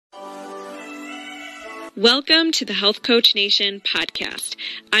Welcome to the Health Coach Nation podcast.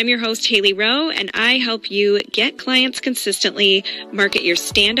 I'm your host, Haley Rowe, and I help you get clients consistently, market your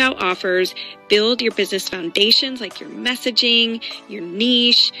standout offers, build your business foundations like your messaging, your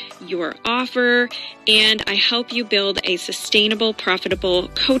niche, your offer, and I help you build a sustainable, profitable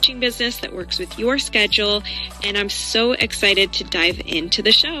coaching business that works with your schedule. And I'm so excited to dive into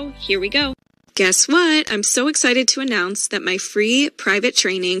the show. Here we go. Guess what? I'm so excited to announce that my free private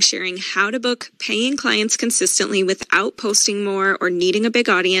training sharing how to book paying clients consistently without posting more or needing a big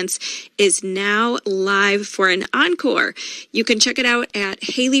audience is now live for an encore. You can check it out at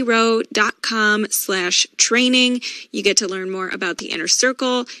haleyrowe.com/training. You get to learn more about the inner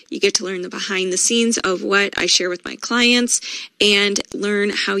circle. You get to learn the behind the scenes of what I share with my clients and learn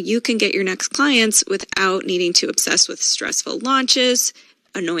how you can get your next clients without needing to obsess with stressful launches,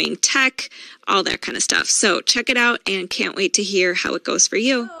 annoying tech, all that kind of stuff. So check it out and can't wait to hear how it goes for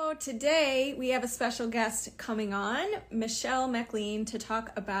you. So today we have a special guest coming on, Michelle McLean, to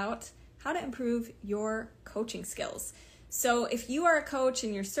talk about how to improve your coaching skills. So if you are a coach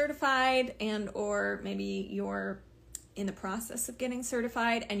and you're certified or maybe you're in the process of getting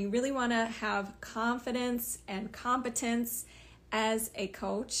certified and you really want to have confidence and competence as a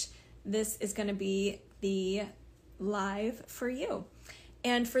coach, this is going to be the live for you.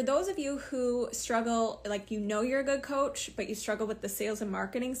 And for those of you who struggle, like you're a good coach, but you struggle with the sales and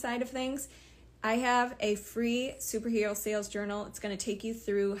marketing side of things, I have a free superhero sales journal. It's going to take you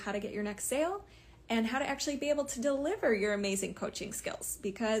through how to get your next sale and how to actually be able to deliver your amazing coaching skills.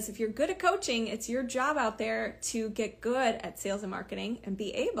 Because if you're good at coaching, it's your job out there to get good at sales and marketing and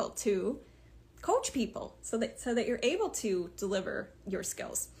be able to coach people so that you're able to deliver your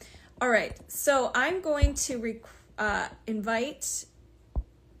skills. All right, so I'm going to invite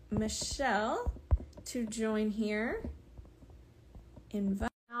Michelle to join here.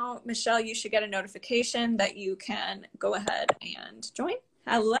 Now, Michelle, you should get a notification that you can go ahead and join.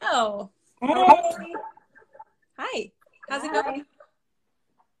 Hello. Hey. Hi. How's it going?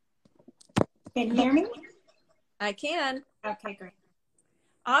 Can you hear me? I can. Okay, great.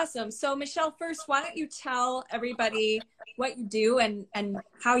 Awesome. So, Michelle, first, why don't you tell everybody what you do and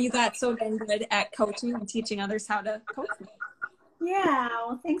how you got so dang good at coaching and teaching others how to coach? Yeah,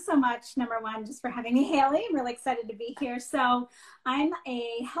 well, thanks so much, number one, just for having me, Haley. I'm really excited to be here. So I'm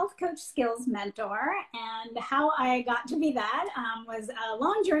a health coach skills mentor, and how I got to be that was a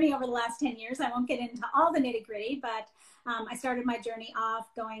long journey over the last 10 years. I won't get into all the nitty gritty, but I started my journey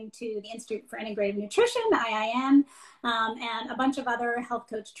off going to the Institute for Integrative Nutrition, IIN, and a bunch of other health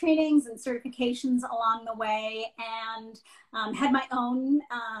coach trainings and certifications along the way, and had my own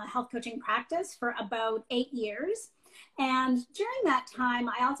health coaching practice for about 8 years. And during that time,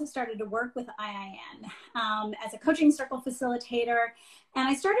 I also started to work with IIN as a coaching circle facilitator. And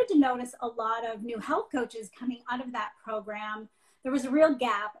I started to notice a lot of new health coaches coming out of that program. There was a real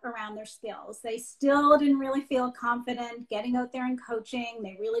gap around their skills. They still didn't really feel confident getting out there and coaching.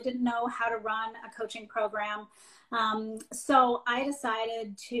 They really didn't know how to run a coaching program. So I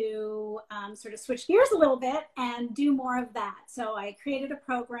decided to sort of switch gears a little bit and do more of that. So I created a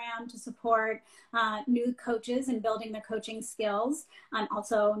program to support new coaches in building their coaching skills. I'm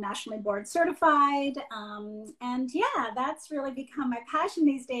also nationally board certified. And yeah, that's really become my passion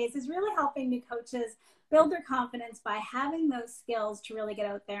these days, is really helping new coaches build their confidence by having those skills to really get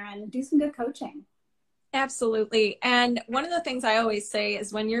out there and do some good coaching. Absolutely. And one of the things I always say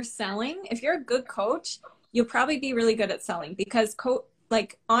is when you're selling, if you're a good coach, you'll probably be really good at selling, because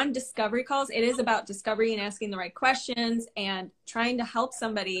like on discovery calls, it is about discovery and asking the right questions and trying to help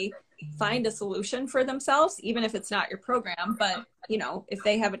somebody find a solution for themselves, even if it's not your program. But, if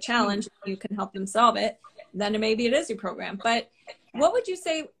they have a challenge, you can help them solve it, then maybe it is your program. But what would you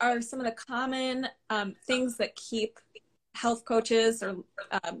say are some of the common things that keep health coaches or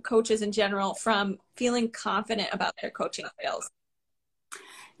coaches in general from feeling confident about their coaching skills?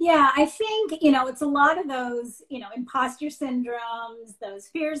 Yeah, I think, it's a lot of those, imposter syndromes, those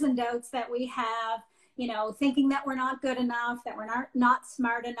fears and doubts that we have, thinking that we're not good enough, that we're not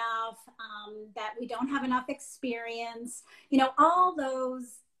smart enough, that we don't have enough experience, all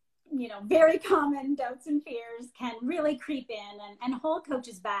those, very common doubts and fears can really creep in and hold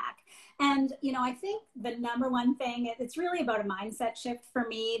coaches back. And, I think the number one thing, it's really about a mindset shift for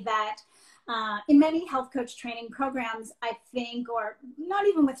me, that in many health coach training programs, I think, or not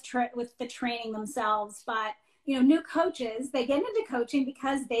even with the training themselves, but new coaches, they get into coaching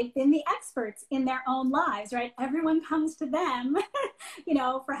because they've been the experts in their own lives, right? Everyone comes to them,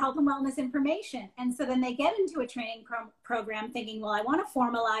 for health and wellness information. And so then they get into a training program thinking, well, I want to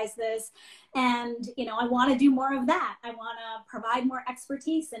formalize this and, I want to do more of that. I want to provide more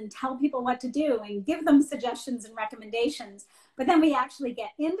expertise and tell people what to do and give them suggestions and recommendations. But then we actually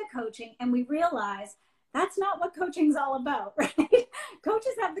get into coaching and we realize that's not what coaching's all about, right?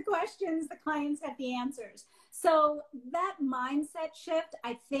 Coaches have the questions, the clients have the answers. So that mindset shift,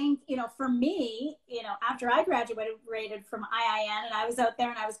 I think, for me, after I graduated from IIN and I was out there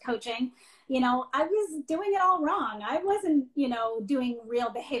and I was coaching, I was doing it all wrong. I wasn't, doing real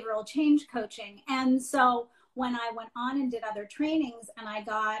behavioral change coaching. And so when I went on and did other trainings and I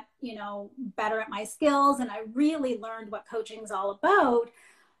got, better at my skills and I really learned what coaching's all about,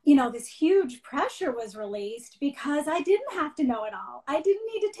 this huge pressure was released because I didn't have to know it all. I didn't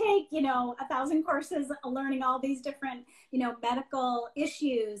need to take, 1,000 courses learning all these different, medical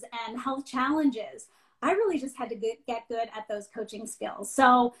issues and health challenges. I really just had to get good at those coaching skills.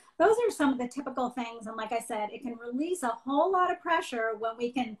 So those are some of the typical things. And like I said, it can release a whole lot of pressure when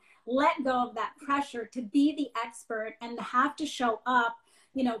we can let go of that pressure to be the expert and to have to show up,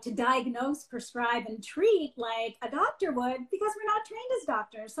 to diagnose, prescribe, and treat like a doctor would, because we're not trained as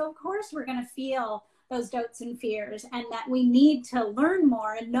doctors. So of course we're going to feel those doubts and fears, and that we need to learn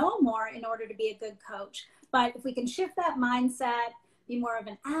more and know more in order to be a good coach. But if we can shift that mindset, be more of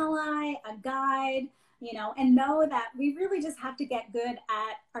an ally, a guide, and know that we really just have to get good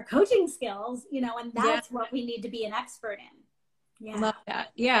at our coaching skills, and that's what we need to be an expert in. Yeah. Love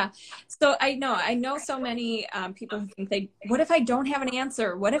that. Yeah. So I know so many people who think what if I don't have an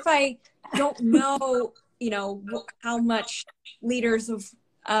answer? What if I don't know, how much liters of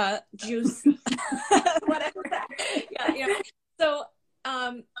juice, whatever. Yeah. So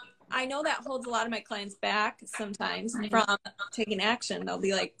I know that holds a lot of my clients back sometimes from taking action.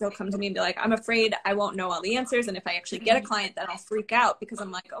 They'll come to me and be like, I'm afraid I won't know all the answers. And if I actually get a client, then I'll freak out because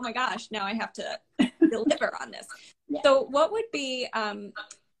I'm like, oh my gosh, now I have to deliver on this. Yeah. So what would be, and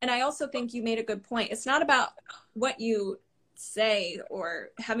I also think you made a good point. It's not about what you say or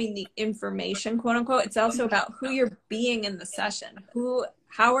having the information, quote unquote. It's also about who you're being in the session.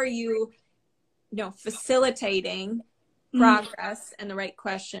 How are you, facilitating progress and the right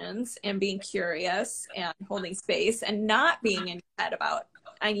questions and being curious and holding space and not being in your head about,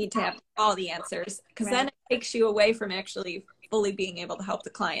 I need to have all the answers, because then it takes you away from actually fully being able to help the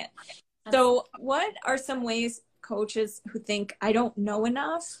client. So what are some ways coaches who think I don't know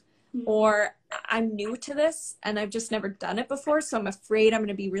enough, or I'm new to this and I've just never done it before, so I'm afraid I'm going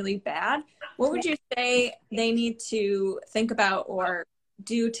to be really bad, what would you say they need to think about or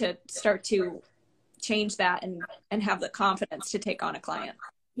do to start to change that and have the confidence to take on a client?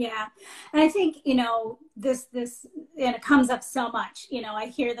 Yeah. And I think, this, and it comes up so much, I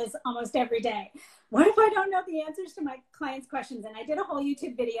hear this almost every day. What if I don't know the answers to my clients' questions? And I did a whole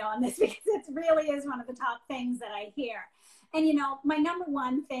YouTube video on this because it really is one of the top things that I hear. And, my number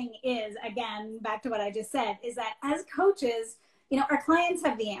one thing is, again, back to what I just said, is that as coaches, our clients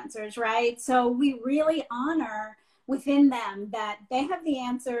have the answers, right? So we really honor within them that they have the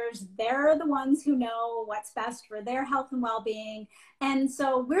answers. They're the ones who know what's best for their health and well-being. And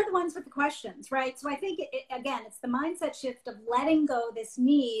so we're the ones with the questions, right? So I think, it's the mindset shift of letting go this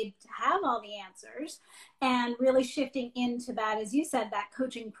need to have all the answers and really shifting into that, as you said, that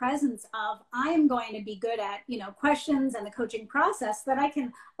coaching presence of I am going to be good at, questions and the coaching process that I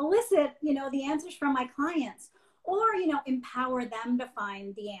can elicit, the answers from my clients. Or, empower them to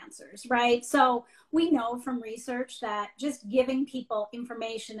find the answers, right? So we know from research that just giving people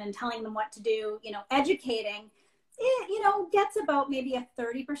information and telling them what to do, educating, gets about maybe a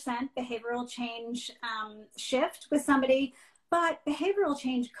 30% behavioral change shift with somebody. But behavioral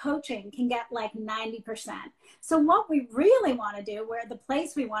change coaching can get like 90%. So what we really want to do, where the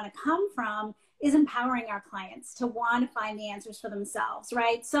place we want to come from, is empowering our clients to want to find the answers for themselves,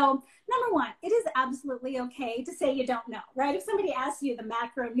 right? So number one, it is absolutely okay to say you don't know, right? If somebody asks you the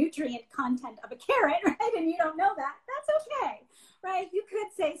macronutrient content of a carrot, right, and you don't know that, that's okay, right? You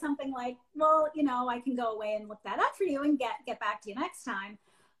could say something like, well, I can go away and look that up for you and get back to you next time.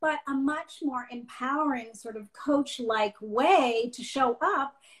 But a much more empowering sort of coach-like way to show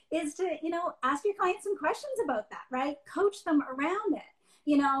up is to, ask your clients some questions about that, right? Coach them around it.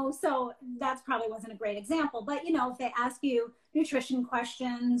 So that's probably wasn't a great example, but, if they ask you nutrition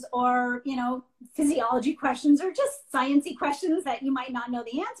questions or, physiology questions or just sciencey questions that you might not know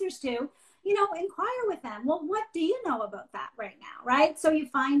the answers to, inquire with them. Well, what do you know about that right now, right? So you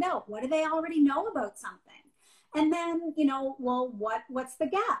find out, what do they already know about something? And then, well, what's the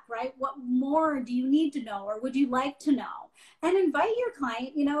gap, right? What more do you need to know or would you like to know? And invite your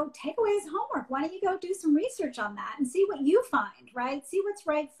client, take away his homework. Why don't you go do some research on that and see what you find, right? See what's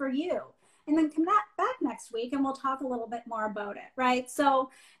right for you. And then come back next week and we'll talk a little bit more about it, right?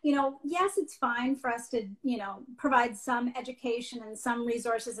 So, yes, it's fine for us to, provide some education and some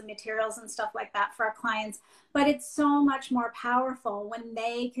resources and materials and stuff like that for our clients, but it's so much more powerful when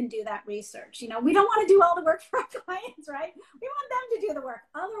they can do that research. We don't want to do all the work for our clients, right? We want them to do the work.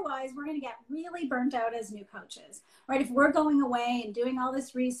 Otherwise, we're going to get really burnt out as new coaches, right? If we're going away and doing all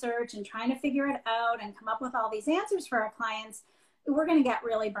this research and trying to figure it out and come up with all these answers for our clients, we're going to get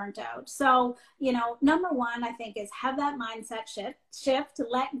really burnt out. So, number one, I think, is have that mindset shift to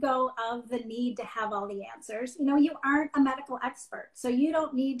let go of the need to have all the answers. You aren't a medical expert, so you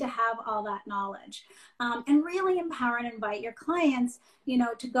don't need to have all that knowledge. And really empower and invite your clients,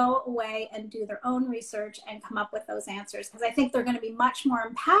 to go away and do their own research and come up with those answers. Because I think they're going to be much more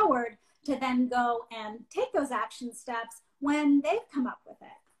empowered to then go and take those action steps when they've come up with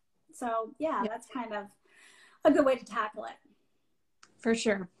it. So yeah, that's kind of a good way to tackle it. For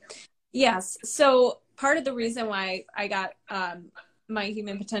sure. Yes. So part of the reason why I got my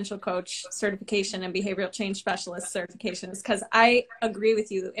human potential coach certification and behavioral change specialist certification is because I agree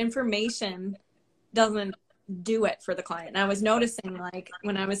with you. Information doesn't do it for the client. And I was noticing, like,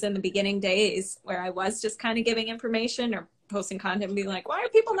 when I was in the beginning days where I was just kind of giving information or posting content and being like, why are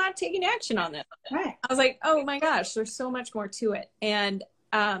people not taking action on this? Right. I was like, oh my gosh, there's so much more to it. And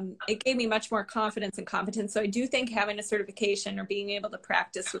it gave me much more confidence and competence. So I do think having a certification or being able to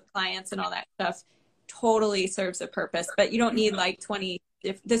practice with clients and all that stuff totally serves a purpose. But you don't need like 20.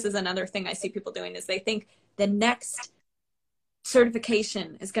 If this is another thing I see people doing, is they think the next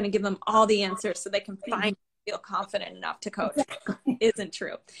certification is going to give them all the answers so they can finally feel confident enough to coach. Isn't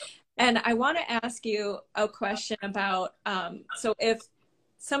true. And I want to ask you a question about, so if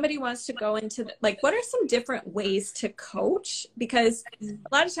somebody wants to go into what are some different ways to coach? Because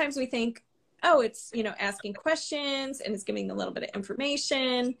a lot of times we think, oh, it's, asking questions and it's giving a little bit of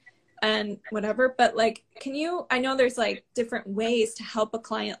information and whatever. But I know there's different ways to help a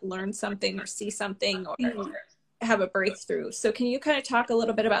client learn something or see something or have a breakthrough. So can you kind of talk a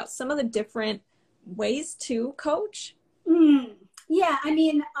little bit about some of the different ways to coach? Yeah. I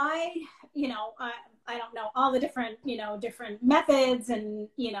mean, I don't know all the different methods and,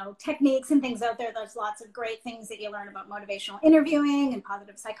 techniques and things out there. There's lots of great things that you learn about motivational interviewing and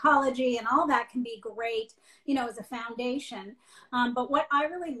positive psychology, and all that can be great, as a foundation. But what I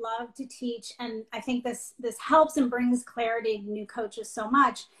really love to teach, and I think this helps and brings clarity to new coaches so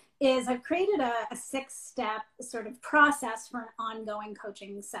much, is I've created a 6-step sort of process for an ongoing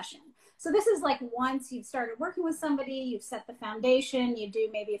coaching session. So this is once you've started working with somebody, you've set the foundation, you do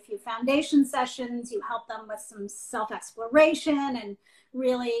maybe a few foundation sessions, you help them with some self-exploration and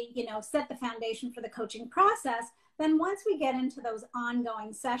really, set the foundation for the coaching process. Then once we get into those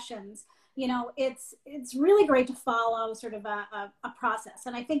ongoing sessions, it's really great to follow sort of a process.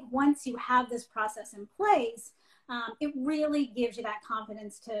 And I think once you have this process in place, it really gives you that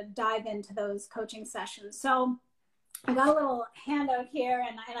confidence to dive into those coaching sessions. So I got a little handout here,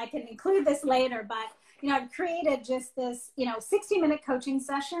 and I can include this later, but, I've created just this, 60-minute coaching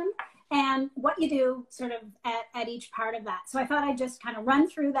session and what you do sort of at each part of that. So I thought I'd just kind of run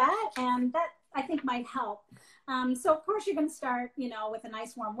through that, and that I think might help. So of course you're going to start, with a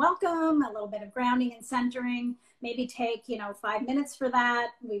nice warm welcome, a little bit of grounding and centering, maybe take, 5 minutes for that.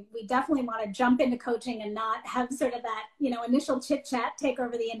 We definitely want to jump into coaching and not have sort of that, initial chit chat take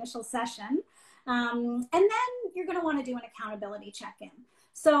over the initial session. And then you're going to want to do an accountability check-in.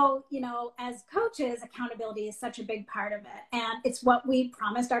 So, as coaches, accountability is such a big part of it. And it's what we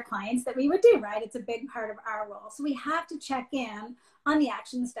promised our clients that we would do, right? It's a big part of our role. So we have to check in on the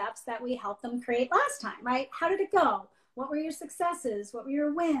action steps that we helped them create last time, right? How did it go? What were your successes? What were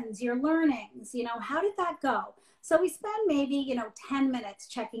your wins, your learnings? How did that go? So we spend maybe, 10 minutes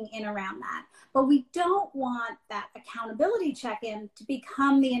checking in around that. But we don't want that accountability check-in to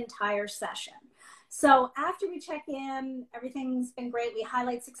become the entire session. So after we check in, everything's been great. We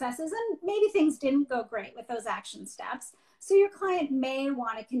highlight successes, and maybe things didn't go great with those action steps. So your client may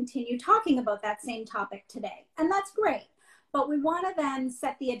want to continue talking about that same topic today. And that's great. But we want to then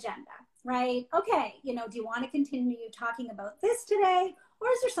set the agenda, right? Okay, do you want to continue talking about this today? Or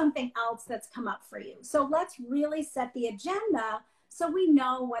is there something else that's come up for you? So let's really set the agenda so we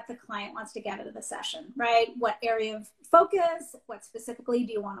know what the client wants to get out of the session, right? What area of focus, what specifically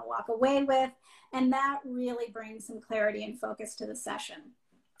do you want to walk away with? And that really brings some clarity and focus to the session.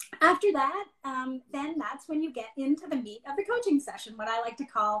 After that, then that's when you get into the meat of the coaching session, what I like to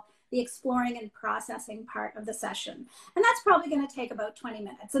call the exploring and processing part of the session. And that's probably going to take about 20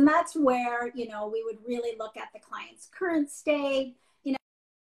 minutes. And that's where, you know, we would really look at the client's current state, you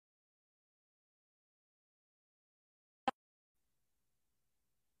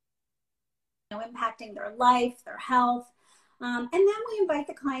know, impacting their life, their health. And then we invite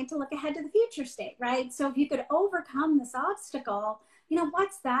the client to look ahead to the future state, right? So if you could overcome this obstacle, you know,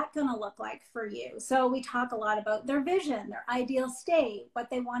 what's that going to look like for you? So we talk a lot about their vision, their ideal state, what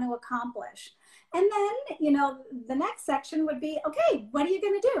they want to accomplish. And then, you know, the next section would be, okay, what are you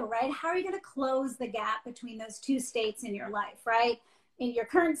going to do, right? How are you going to close the gap between those two states in your life, right? In your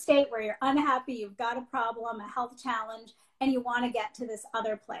current state where you're unhappy, you've got a problem, a health challenge, and you want to get to this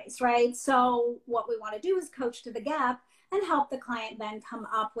other place, right? So what we want to do is coach to the gap and help the client then come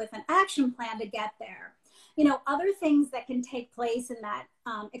up with an action plan to get there. You know, other things that can take place in that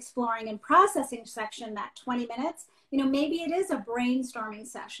exploring and processing section, that 20 minutes, you know, maybe it is a brainstorming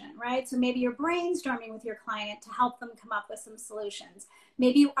session, right? So maybe you're brainstorming with your client to help them come up with some solutions.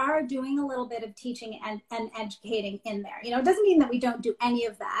 Maybe you are doing a little bit of teaching and educating in there. You know, it doesn't mean that we don't do any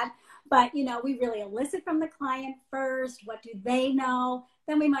of that, but, you know, we really elicit from the client first. What do they know?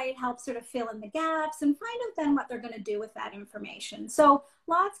 Then we might help sort of fill in the gaps and find out then what they're going to do with that information. So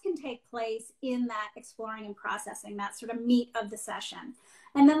lots can take place in that exploring and processing, that sort of meat of the session.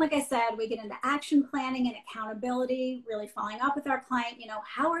 And then, like I said, we get into action planning and accountability, really following up with our client. You know,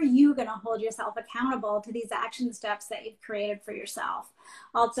 how are you going to hold yourself accountable to these action steps that you've created for yourself?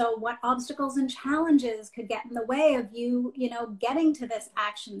 Also, what obstacles and challenges could get in the way of you, you know, getting to this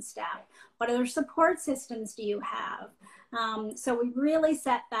action step? What other support systems do you have? So we really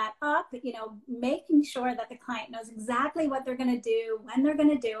set that up, you know, making sure that the client knows exactly what they're going to do, when they're going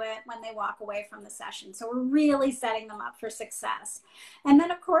to do it, when they walk away from the session. So we're really setting them up for success. And then,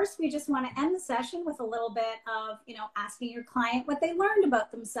 of course, we just want to end the session with a little bit of, you know, asking your client what they learned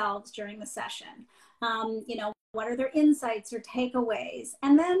about themselves during the session. You know, what are their insights or takeaways?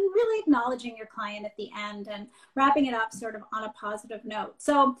 And then really acknowledging your client at the end and wrapping it up sort of on a positive note.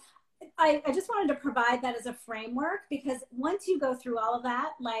 So I just wanted to provide that as a framework, because once you go through all of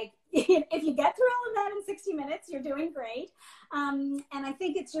that, like if you get through all of that in 60 minutes, you're doing great. And I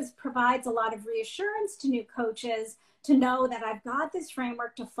think it just provides a lot of reassurance to new coaches to know that I've got this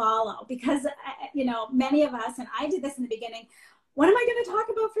framework to follow, because, you know, many of us, and I did this in the beginning, what am I going to talk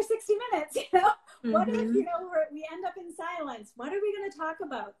about for 60 minutes? You know, what if, you know, we end up in silence? What are we going to talk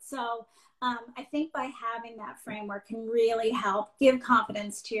about? So I think by having that framework can really help give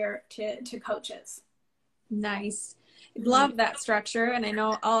confidence to to coaches. Nice. Love that structure. And I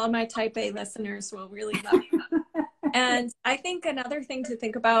know all of my type A listeners will really love it. And I think another thing to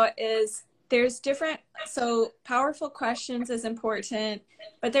think about is there's different, so powerful questions is important,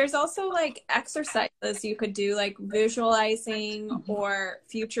 but there's also like exercises you could do, like visualizing or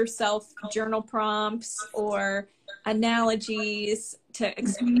future self journal prompts or analogies to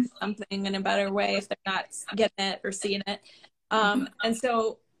explain something in a better way if they're not getting it or seeing it. And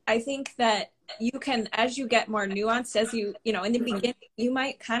so I think that you can, as you get more nuanced, as you know, in the beginning, you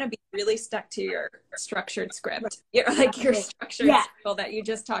might kind of be really stuck to your structured script, like your structured script that you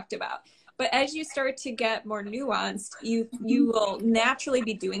just talked about. But as you start to get more nuanced, you will naturally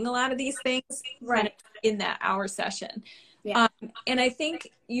be doing a lot of these things right in that hour session. Yeah. And I think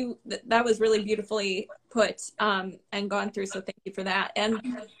that was really beautifully put and gone through. So thank you for that.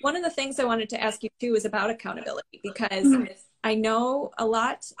 And one of the things I wanted to ask you too is about accountability, because I know a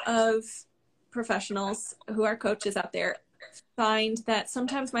lot of professionals who are coaches out there find that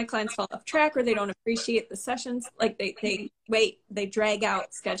sometimes my clients fall off track, or they don't appreciate the sessions. Like they drag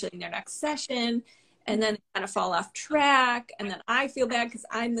out scheduling their next session, and then kind of fall off track. And then I feel bad because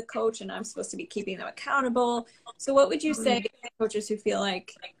I'm the coach and I'm supposed to be keeping them accountable. So what would you say to coaches who feel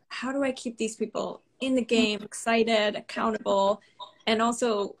like, how do I keep these people in the game, excited, accountable? And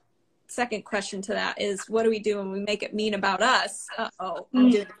also, second question to that is, what do we do when we make it mean about us? I'm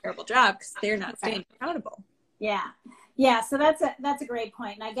doing a terrible job because they're not staying accountable. Yeah, so that's a great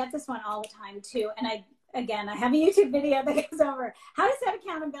point. And I get this one all the time too. And I have a YouTube video that goes over how to set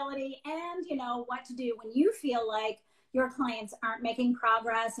accountability and, you know, what to do when you feel like your clients aren't making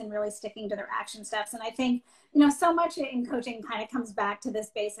progress and really sticking to their action steps. And I think, you know, so much in coaching kind of comes back to this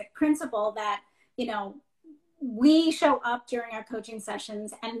basic principle that, you know, we show up during our coaching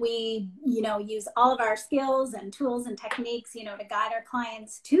sessions and we, you know, use all of our skills and tools and techniques, you know, to guide our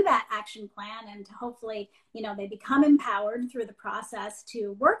clients to that action plan and to hopefully, you know, they become empowered through the process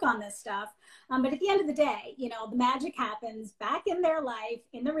to work on this stuff. But at the end of the day, you know, the magic happens back in their life,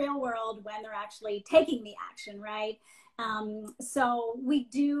 in the real world, when they're actually taking the action, right? So we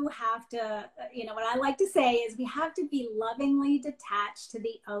do have to, what I like to say is we have to be lovingly detached to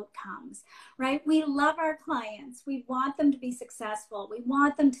the outcomes, right? We love our clients. We want them to be successful. We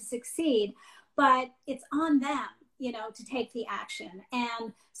want them to succeed, but it's on them, to take the action.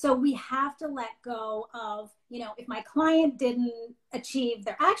 And so we have to let go of, if my client didn't achieve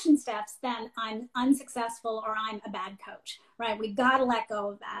their action steps, then I'm unsuccessful or I'm a bad coach, right? We got to let go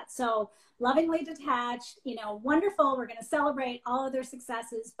of that. So lovingly detached, wonderful. We're going to celebrate all of their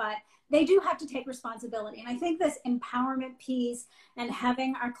successes, but they do have to take responsibility. And I think this empowerment piece and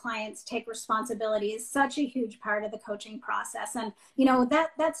having our clients take responsibility is such a huge part of the coaching process. And,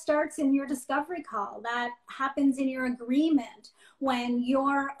 that starts in your discovery call. That happens in your agreement when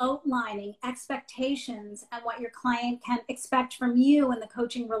you're outlining expectations and what your client can expect from you in the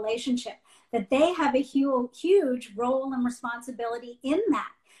coaching relationship, that they have a huge role and responsibility in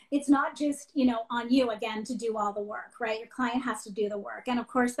that. It's not just, on you again to do all the work, right? Your client has to do the work. And of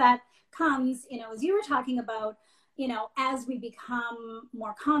course that comes, as you were talking about, as we become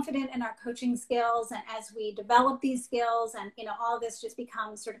more confident in our coaching skills and as we develop these skills and, all this just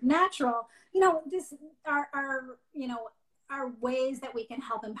becomes sort of natural, this our ways that we can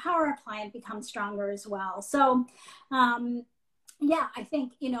help empower our client become stronger as well. So, yeah, I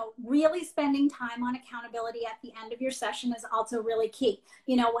think, really spending time on accountability at the end of your session is also really key.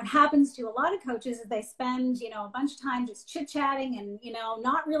 What happens to a lot of coaches is they spend, a bunch of time just chit-chatting and,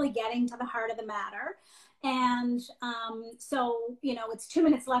 not really getting to the heart of the matter. And so, it's 2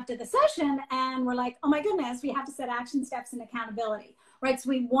 minutes left of the session and we're like, oh my goodness, we have to set action steps and accountability, right? So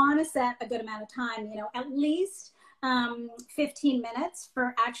we want to set a good amount of time, at least 15 minutes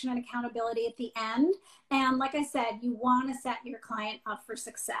for action and accountability at the end. And like I said, you want to set your client up for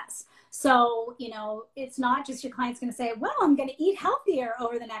success. So, it's not just your client's going to say, well, I'm going to eat healthier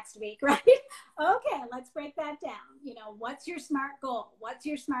over the next week, right? Okay, let's break that down. What's your SMART goal? What's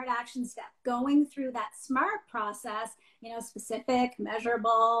your SMART action step? Going through that SMART process, specific,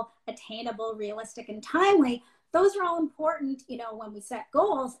 measurable, attainable, realistic, and timely. Those are all important, when we set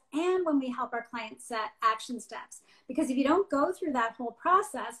goals and when we help our clients set action steps. Because if you don't go through that whole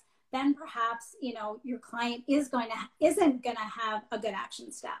process, then perhaps, your client isn't going to have a good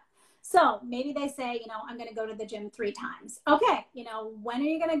action step. So maybe they say, I'm going to go to the gym 3 times. Okay, when are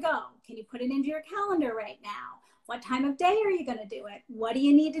you going to go? Can you put it into your calendar right now? What time of day are you going to do it? What do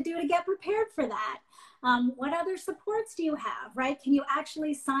you need to do to get prepared for that? What other supports do you have, right? Can you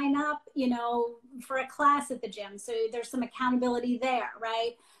actually sign up, for a class at the gym? So there's some accountability there,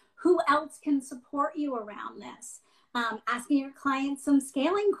 right? Who else can support you around this? Asking your clients some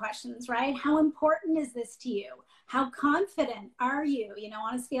scaling questions, right? How important is this to you? How confident are you,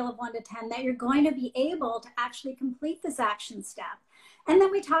 on a scale of 1 to 10 that you're going to be able to actually complete this action step? And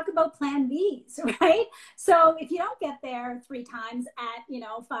then we talk about plan Bs, right? So if you don't get there 3 times at,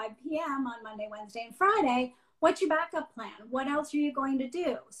 5 p.m. on Monday, Wednesday, and Friday, what's your backup plan? What else are you going to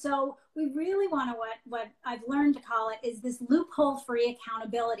do? So we really want to, what I've learned to call it is this loophole-free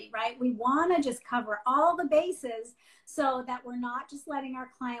accountability, right? We want to just cover all the bases so that we're not just letting our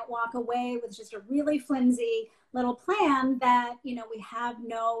client walk away with just a really flimsy little plan that, we have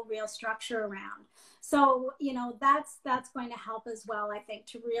no real structure around. So, that's going to help as well, I think,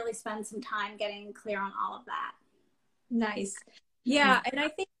 to really spend some time getting clear on all of that. Nice. Yeah. And I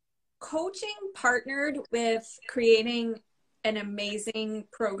think coaching partnered with creating an amazing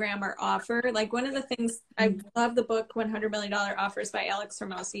program or offer. Like one of the things, I love the book, $100 Million Offers by Alex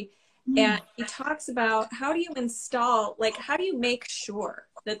Hormozi. And he talks about how do you install, how do you make sure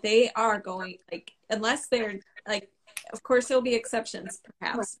that they are going, unless they're of course there'll be exceptions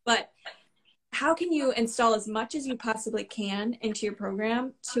perhaps, but how can you install as much as you possibly can into your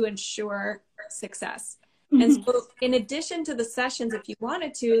program to ensure success? And so in addition to the sessions, if you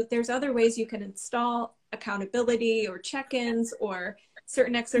wanted to, there's other ways you can install accountability or check-ins or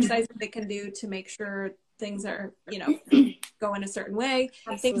certain exercises they can do to make sure things are, go in a certain way.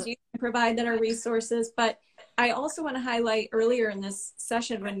 Absolutely. Things you can provide that are resources. But I also want to highlight earlier in this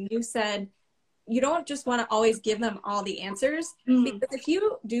session when you said, you don't just want to always give them all the answers, because if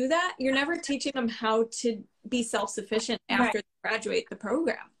you do that, you're never teaching them how to be self-sufficient after they graduate the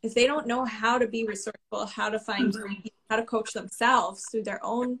program. If they don't know how to be resourceful, how to find, how to coach themselves through their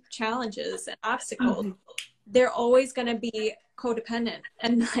own challenges and obstacles, they're always going to be codependent.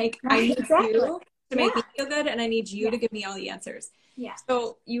 And I need you to make me feel good, and I need you to give me all the answers. Yeah.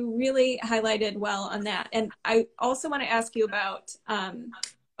 So you really highlighted well on that. And I also want to ask you about,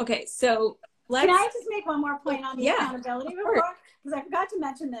 okay, so can I just make one more point on the accountability before? Because I forgot to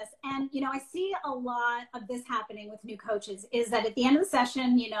mention this. And, I see a lot of this happening with new coaches is that at the end of the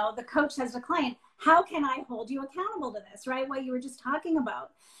session, the coach says to the client, how can I hold you accountable to this, right? What you were just talking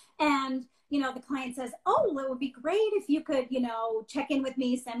about. And, the client says, oh, well, it would be great if you could, check in with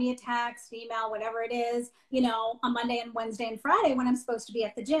me, send me a text, email, whatever it is, on Monday and Wednesday and Friday when I'm supposed to be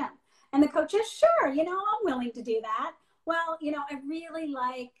at the gym. And the coach says, sure, I'm willing to do that. Well, I really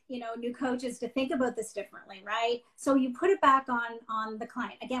like, new coaches to think about this differently, right? So you put it back on the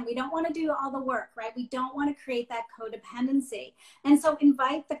client. Again, we don't want to do all the work, right? We don't want to create that codependency. And so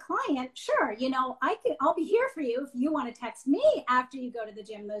invite the client, sure, I'll be here for you if you want to text me after you go to the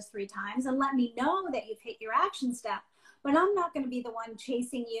gym those 3 times and let me know that you've hit your action step. But I'm not going to be the one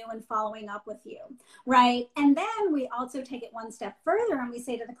chasing you and following up with you, right? And then we also take it one step further and we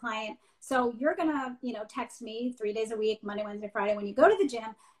say to the client, so you're going to, text me 3 days a week, Monday, Wednesday, Friday, when you go to the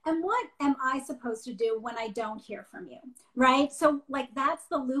gym. And what am I supposed to do when I don't hear from you, right? So that's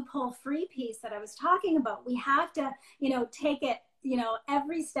the loophole free piece that I was talking about. We have to, take it,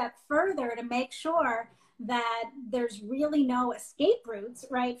 every step further to make sure that there's really no escape routes,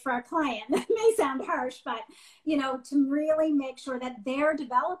 right, for our client. That may sound harsh, but, to really make sure that they're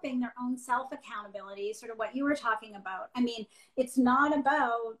developing their own self-accountability, sort of what you were talking about. I mean, it's not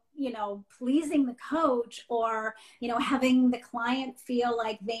about, pleasing the coach or, having the client feel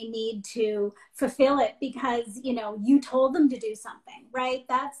like they need to fulfill it because, you told them to do something, right?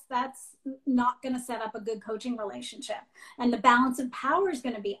 That's not going to set up a good coaching relationship. And the balance of power is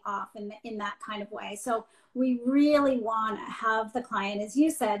going to be off in that kind of way. So we really want to have the client, as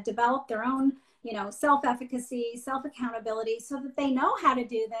you said, develop their own, self-efficacy, self-accountability so that they know how to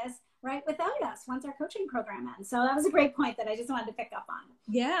do this right without us once our coaching program ends. So that was a great point that I just wanted to pick up on.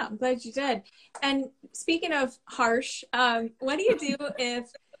 Yeah, I'm glad you did. And speaking of harsh, what do you do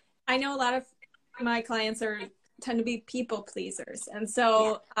if, I know a lot of my clients tend to be people pleasers. And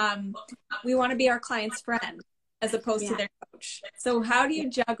so we want to be our client's friend as opposed to their coach. So how do you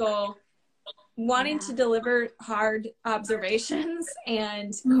juggle wanting to deliver hard observations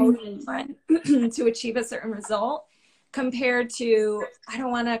and coaching to achieve a certain result compared to, I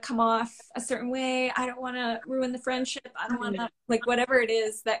don't want to come off a certain way. I don't want to ruin the friendship. I don't want to, whatever it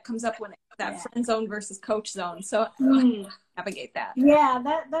is that comes up when that friend zone versus coach zone. So navigate that. Yeah,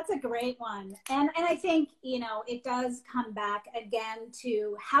 that's a great one. And I think, it does come back again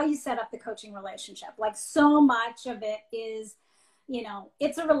to how you set up the coaching relationship. So much of it is,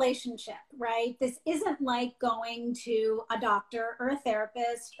 it's a relationship, right? This isn't like going to a doctor or a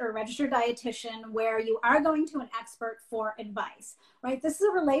therapist or a registered dietitian where you are going to an expert for advice, right? This is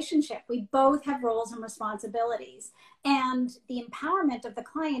a relationship. We both have roles and responsibilities. And the empowerment of the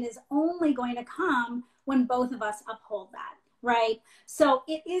client is only going to come when both of us uphold that, right? So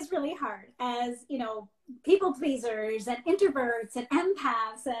it is really hard as, people pleasers and introverts and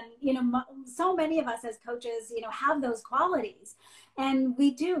empaths and, so many of us as coaches, have those qualities. And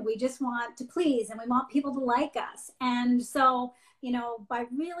we just want to please and we want people to like us. And so, by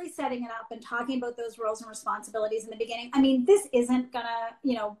really setting it up and talking about those roles and responsibilities in the beginning, I mean, this isn't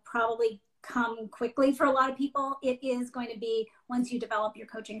gonna, probably come quickly for a lot of people. It is going to be once you develop your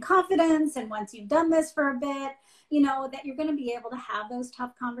coaching confidence and once you've done this for a bit, that you're going to be able to have those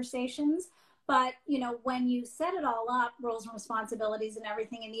tough conversations. But, when you set it all up, roles and responsibilities and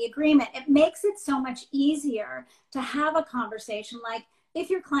everything in the agreement, it makes it so much easier to have a conversation. Like if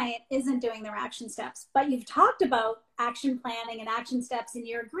your client isn't doing their action steps, but you've talked about action planning and action steps in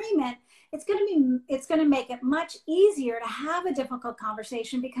your agreement, it's going to make it much easier to have a difficult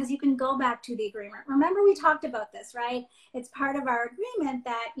conversation because you can go back to the agreement. Remember, we talked about this, right? It's part of our agreement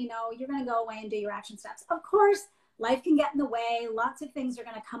that, you're going to go away and do your action steps. Of course, life can get in the way. Lots of things are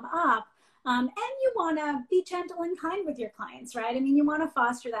going to come up. And you want to be gentle and kind with your clients, right? I mean, you want to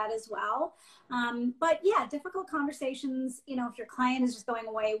foster that as well. But yeah, difficult conversations, if your client is just going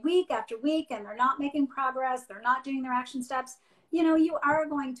away week after week and they're not making progress, they're not doing their action steps, you are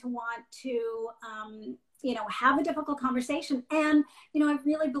going to want to, have a difficult conversation. And, I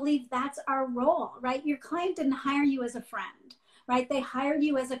really believe that's our role, right? Your client didn't hire you as a friend, right? They hired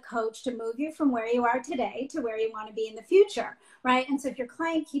you as a coach to move you from where you are today to where you want to be in the future, right? And so if your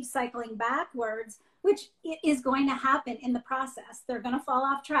client keeps cycling backwards, which is going to happen in the process, they're going to fall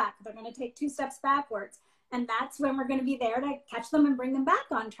off track. They're going to take 2 steps backwards. And that's when we're going to be there to catch them and bring them back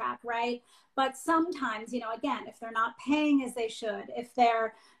on track, right? But sometimes, again, if they're not paying as they should, if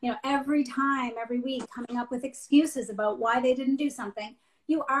they're, every time, every week coming up with excuses about why they didn't do something,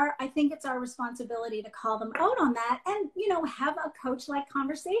 I think it's our responsibility to call them out on that and, have a coach-like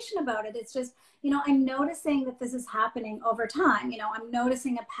conversation about it. It's just, I'm noticing that this is happening over time. I'm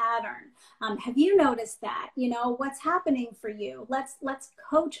noticing a pattern. Have you noticed that? What's happening for you? Let's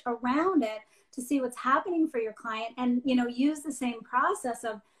coach around it to see what's happening for your client and, use the same process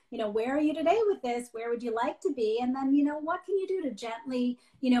of, where are you today with this? Where would you like to be? And then, what can you do to gently,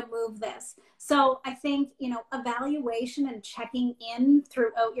 move this? So I think, evaluation and checking in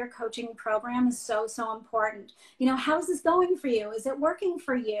throughout your coaching program is so, so important. How's this going for you? Is it working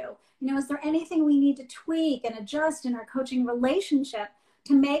for you? Is there anything we need to tweak and adjust in our coaching relationship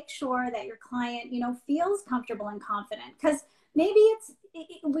to make sure that your client, feels comfortable and confident? Because maybe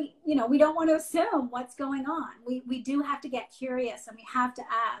we don't want to assume what's going on. We do have to get curious, and we have to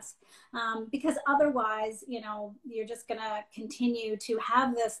ask, because otherwise, you're just going to continue to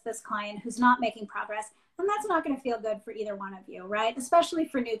have this client who's not making progress. And that's not going to feel good for either one of you, right? Especially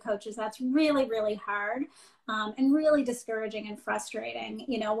for new coaches. That's really, really hard and really discouraging and frustrating,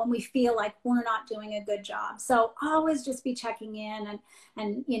 when we feel like we're not doing a good job. So always just be checking in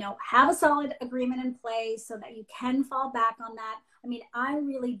and have a solid agreement in place so that you can fall back on that. I mean, I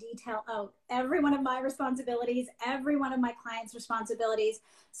really detail out every one of my responsibilities, every one of my clients' responsibilities.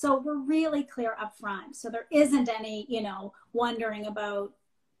 So we're really clear up front. So there isn't any, wondering about,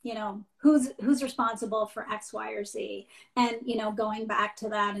 who's responsible for X, Y, or Z. And, going back to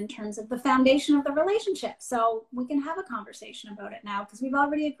that in terms of the foundation of the relationship. So we can have a conversation about it now because we've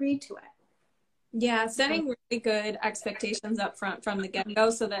already agreed to it. Yeah, setting really good expectations up front from the get-go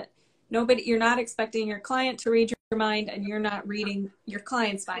so that you're not expecting your client to read your mind and you're not reading your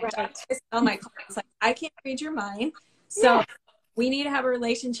client's mind. Right. I tell my clients, I can't read your mind. So we need to have a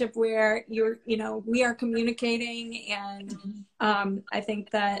relationship where we are communicating. And I think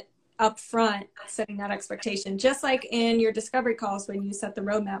that up front, setting that expectation, just like in your discovery calls, when you set the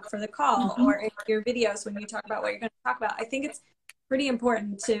roadmap for the call, or in your videos, when you talk about what you're going to talk about, I think it's pretty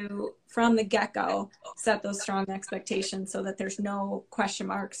important to, from the get-go, set those strong expectations so that there's no question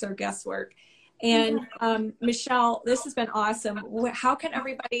marks or guesswork. And Michelle, this has been awesome. How can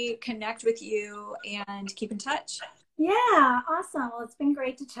everybody connect with you and keep in touch? Yeah, awesome. Well, it's been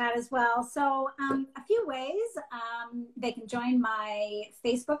great to chat as well. So a few ways. They can join my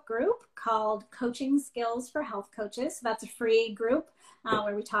Facebook group called Coaching Skills for Health Coaches. So that's a free group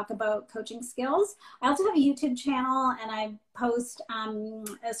where we talk about coaching skills. I also have a YouTube channel, and I post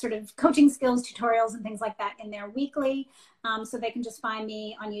sort of coaching skills tutorials and things like that in there weekly. So they can just find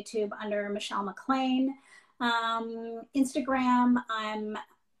me on YouTube under Michelle McLean. Instagram, I'm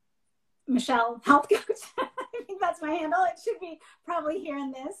Michelle Health Coach. I think that's my handle. It should be probably here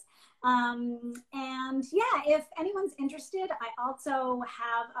in this. And yeah, if anyone's interested, I also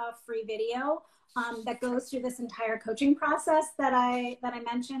have a free video that goes through this entire coaching process that I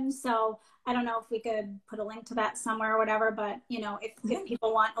mentioned. So I don't know if we could put a link to that somewhere or whatever, but if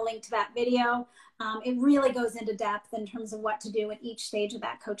people want a link to that video, it really goes into depth in terms of what to do at each stage of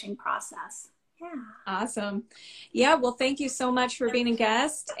that coaching process. Yeah. Awesome. Yeah. Well, thank you so much for being a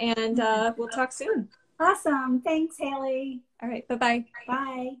guest, and we'll talk soon. Awesome. Thanks, Haley. All right. Bye-bye.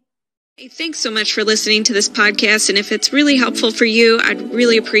 Bye. Hey, thanks so much for listening to this podcast. And if it's really helpful for you, I'd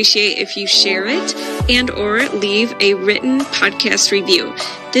really appreciate if you share it and or leave a written podcast review.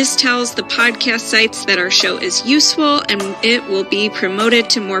 This tells the podcast sites that our show is useful, and it will be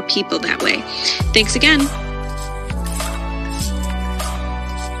promoted to more people that way. Thanks again.